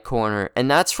the right corner. And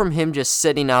that's from him just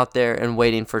sitting out there and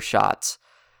waiting for shots.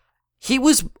 He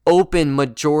was open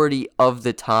majority of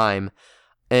the time.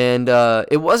 And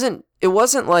it wasn't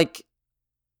like,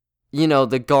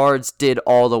 the guards did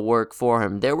all the work for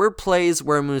him. There were plays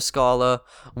where Muscala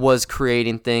was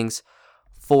creating things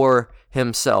for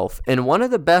himself. And one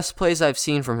of the best plays I've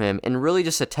seen from him, and really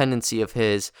just a tendency of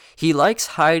his, he likes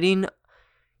hiding.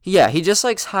 Yeah, he just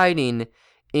likes hiding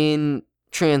in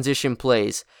transition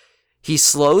plays. He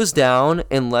slows down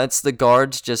and lets the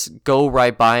guards just go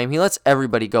right by him. He lets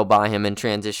everybody go by him in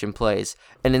transition plays.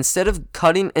 And instead of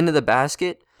cutting into the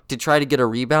basket to try to get a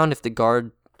rebound if the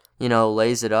guard,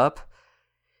 lays it up,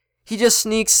 he just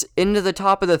sneaks into the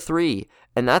top of the 3.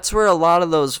 And that's where a lot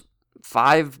of those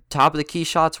 5 top of the key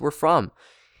shots were from.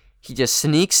 He just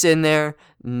sneaks in there.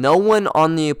 No one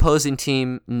on the opposing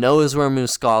team knows where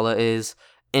Muscala is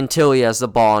until he has the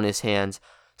ball in his hands.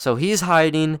 So he's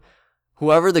hiding.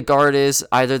 Whoever the guard is,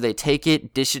 either they take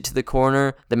it, dish it to the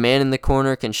corner, the man in the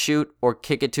corner can shoot, or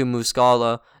kick it to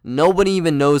Muscala. Nobody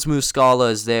even knows Muscala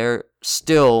is there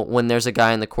still when there's a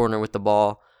guy in the corner with the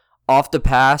ball. Off the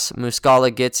pass,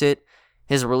 Muscala gets it.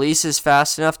 His release is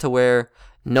fast enough to where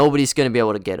nobody's going to be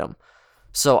able to get him.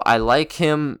 So I like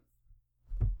him.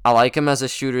 I like him as a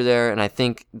shooter there, and I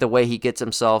think the way he gets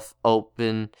himself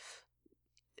open,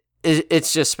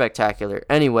 it's just spectacular.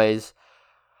 Anyways,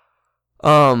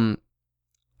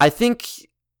 I think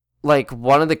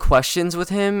one of the questions with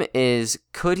him is,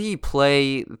 could he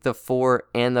play the 4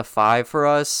 and the 5 for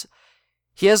us?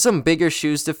 He has some bigger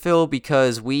shoes to fill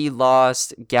because we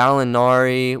lost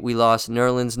Gallinari, we lost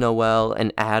Nerlens Noel,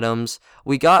 and Adams.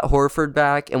 We got Horford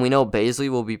back, and we know Bazley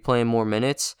will be playing more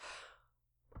minutes.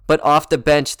 But off the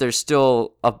bench, there's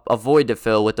still a void to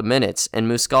fill with the minutes, and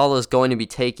Muscala is going to be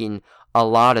taking a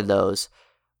lot of those.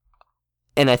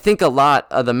 And I think a lot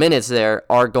of the minutes there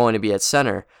are going to be at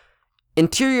center.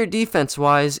 Interior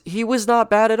defense-wise, he was not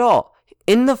bad at all.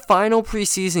 In the final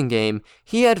preseason game,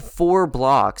 he had 4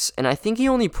 blocks, and I think he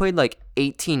only played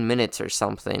 18 minutes or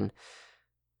something.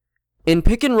 In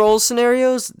pick and roll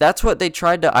scenarios, that's what they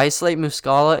tried to isolate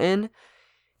Muscala in.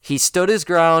 He stood his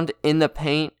ground in the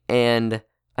paint, and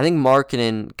I think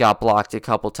Markkanen got blocked a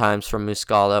couple times from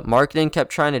Muscala. Markkanen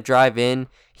kept trying to drive in.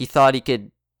 He thought he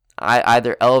could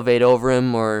either elevate over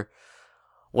him or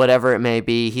whatever it may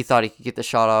be. He thought he could get the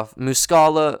shot off.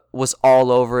 Muscala was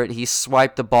all over it. He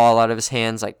swiped the ball out of his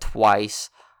hands twice.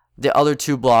 The other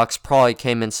 2 blocks probably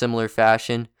came in similar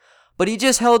fashion. But he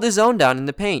just held his own down in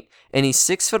the paint. And he's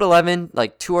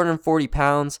 6'11", 240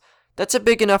 pounds. That's a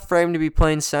big enough for him to be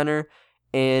playing center.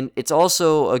 And it's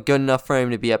also a good enough for him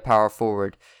to be at power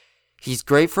forward. He's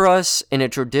great for us in a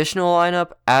traditional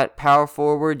lineup at power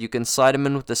forward. You can slide him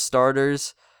in with the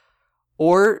starters.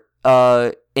 Or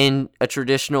in a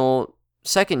traditional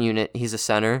second unit, he's a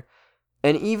center.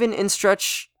 And even in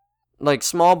stretch,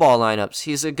 small ball lineups,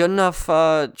 he's a good enough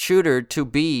shooter to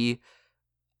be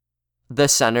the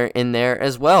center in there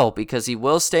as well, because he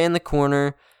will stay in the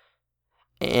corner,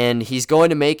 and he's going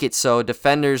to make it so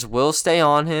defenders will stay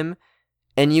on him,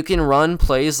 and you can run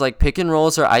plays like pick and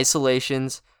rolls or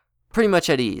isolations pretty much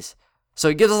at ease. So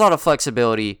it gives a lot of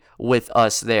flexibility with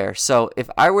us there. So if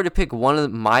I were to pick one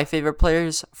of my favorite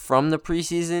players from the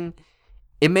preseason,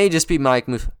 it may just be Mike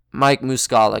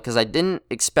Muscala, because I didn't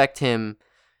expect him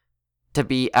to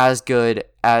be as good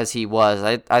as he was.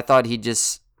 I thought he'd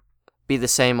just be the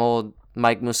same old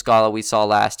Mike Muscala we saw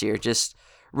last year, just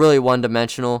really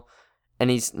one-dimensional, and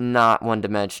he's not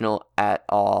one-dimensional at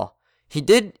all. He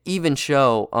did even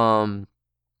show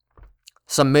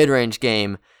some mid-range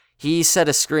game. He set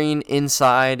a screen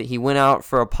inside. He went out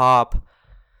for a pop.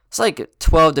 It's a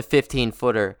 12 to 15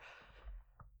 footer.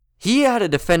 He had a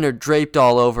defender draped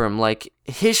all over him.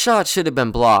 His shot should have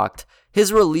been blocked.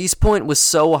 His release point was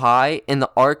so high, and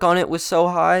the arc on it was so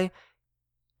high.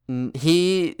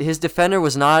 His defender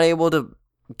was not able to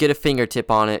get a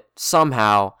fingertip on it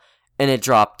somehow, and it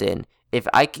dropped in. if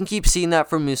I can keep seeing that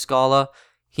from Muscala,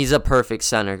 he's a perfect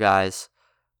center, guys.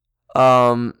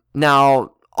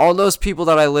 Now, all those people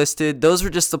that I listed, those were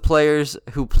just the players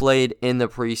who played in the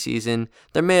preseason.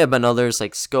 There may have been others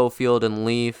like Schofield and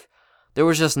Leaf. There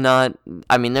was just not,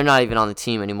 I mean, they're not even on the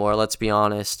team anymore, let's be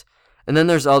honest. And then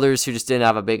there's others who just didn't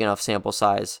have a big enough sample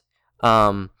size.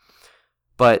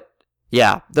 But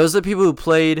yeah, those are the people who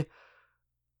played.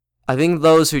 I think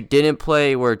those who didn't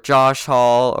play were Josh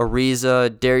Hall,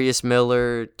 Ariza, Darius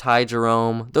Miller, Ty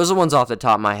Jerome. Those are ones off the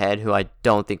top of my head who I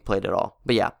don't think played at all.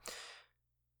 But yeah,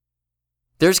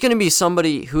 there's going to be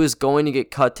somebody who is going to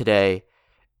get cut today,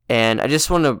 and I just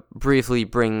want to briefly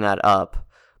bring that up.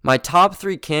 My top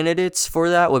 3 candidates for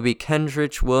that would be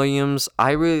Kendrick Williams.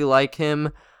 I really like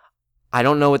him. I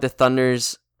don't know what the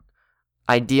Thunder's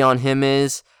idea on him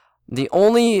is. The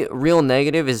only real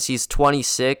negative is he's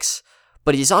 26,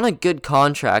 but he's on a good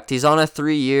contract. He's on a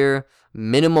 3-year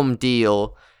minimum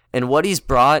deal, and what he's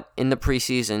brought in the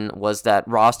preseason was that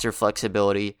roster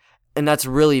flexibility, and that's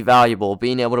really valuable,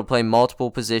 being able to play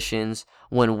multiple positions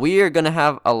when we are going to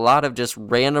have a lot of just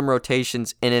random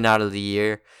rotations in and out of the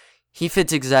year. He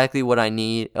fits exactly what I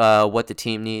need, what the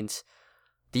team needs.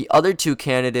 The other 2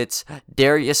 candidates,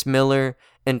 Darius Miller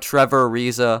and Trevor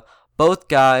Ariza, both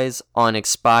guys on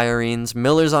expirings.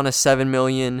 Miller's on a $7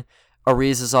 million,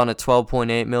 Ariza's on a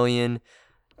 $12.8 million.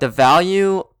 The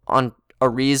value on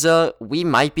Ariza, we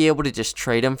might be able to just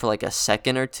trade him for like a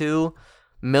second or 2.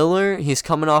 Miller, he's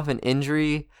coming off an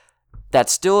injury.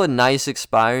 That's still a nice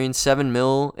expiring. $7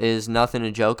 million is nothing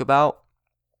to joke about.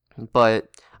 But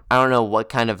I don't know what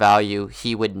kind of value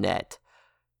he would net.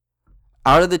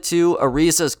 Out of the 2,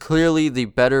 Ariza is clearly the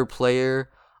better player.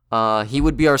 He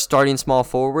would be our starting small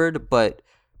forward, but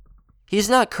he's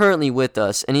not currently with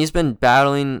us, and he's been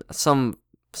battling some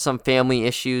family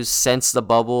issues since the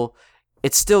bubble.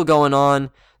 It's still going on.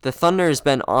 The Thunder has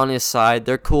been on his side.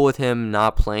 They're cool with him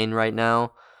not playing right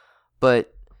now,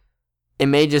 but it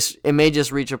may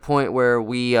just reach a point where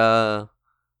we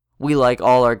like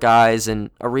all our guys,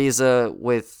 and Ariza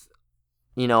with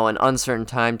an uncertain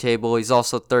timetable. He's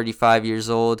also 35 years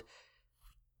old.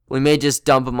 We may just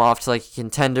dump him off to like a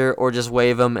contender or just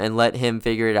waive him and let him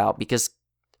figure it out, because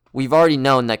we've already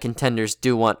known that contenders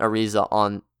do want Ariza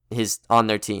on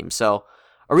their team. So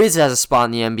Ariza has a spot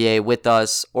in the NBA with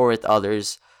us or with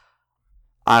others.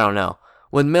 I don't know.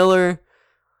 With Miller,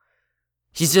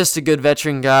 he's just a good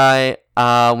veteran guy.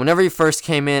 Whenever he first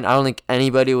came in, I don't think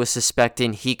anybody was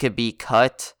suspecting he could be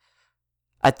cut.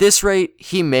 At this rate,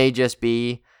 he may just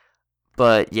be.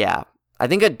 But yeah, I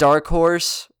think a dark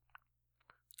horse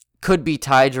could be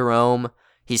Ty Jerome.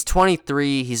 He's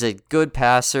 23. He's a good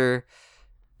passer,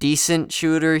 decent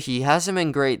shooter. He hasn't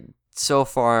been great so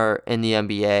far in the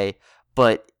NBA,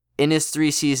 but in his 3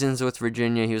 seasons with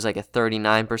Virginia, he was like a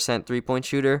 39% three-point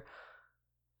shooter.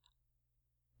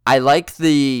 I like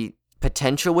the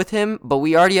potential with him, but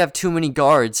we already have too many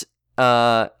guards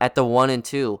at the 1 and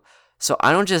 2. So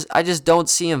I just don't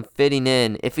see him fitting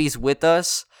in. If he's with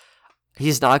us,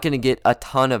 he's not going to get a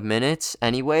ton of minutes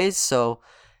anyways, so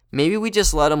maybe we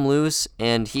just let him loose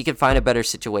and he can find a better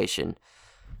situation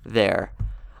there.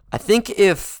 I think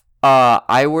if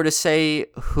I were to say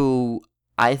who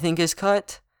I think is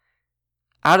cut,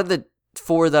 out of the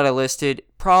 4 that I listed,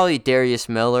 probably Darius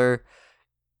Miller.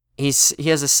 He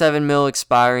has a $7 million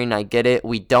expiring. I get it.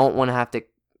 We don't want to have to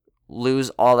lose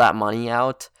all that money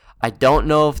out. I don't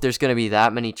know if there's going to be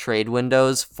that many trade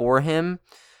windows for him,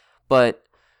 but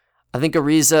I think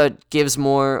Ariza gives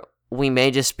more. We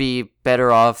may just be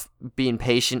better off being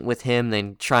patient with him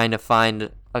than trying to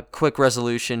find a quick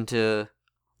resolution to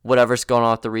whatever's going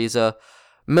on with Ariza.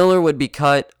 Miller would be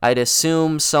cut. I'd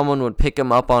assume someone would pick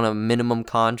him up on a minimum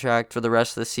contract for the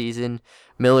rest of the season.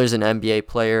 Miller's an NBA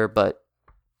player, but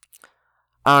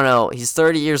I don't know. He's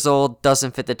 30 years old,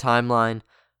 doesn't fit the timeline.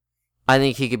 I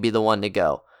think he could be the one to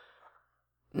go.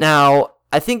 Now,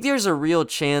 I think there's a real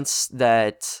chance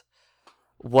that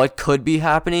what could be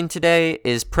happening today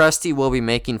is Presti will be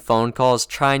making phone calls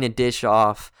trying to dish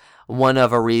off one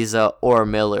of Ariza or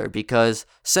Miller, because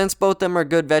since both of them are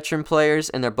good veteran players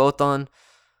and they're both on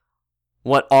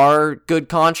what are good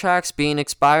contracts being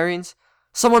expirings,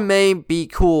 someone may be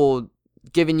cool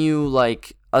giving you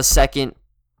like a second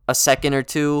or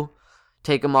 2,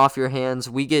 take them off your hands.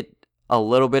 We get a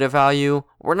little bit of value.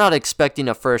 We're not expecting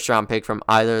a first round pick from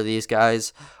either of these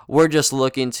guys. We're just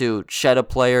looking to shed a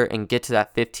player and get to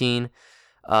that 15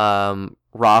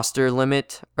 roster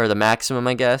limit, or the maximum,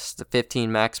 I guess, the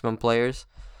 15 maximum players.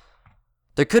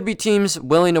 There could be teams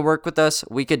willing to work with us.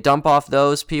 We could dump off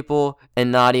those people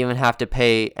and not even have to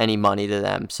pay any money to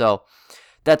them. So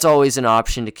that's always an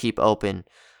option to keep open.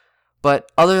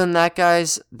 But other than that,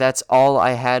 guys, that's all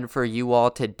I had for you all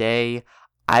today.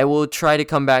 I will try to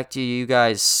come back to you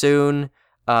guys soon,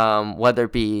 whether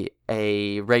it be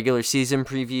a regular season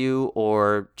preview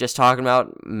or just talking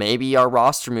about maybe our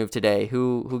roster move today,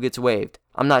 who gets waived.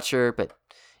 I'm not sure, but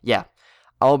yeah,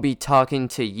 I'll be talking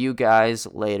to you guys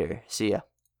later. See ya.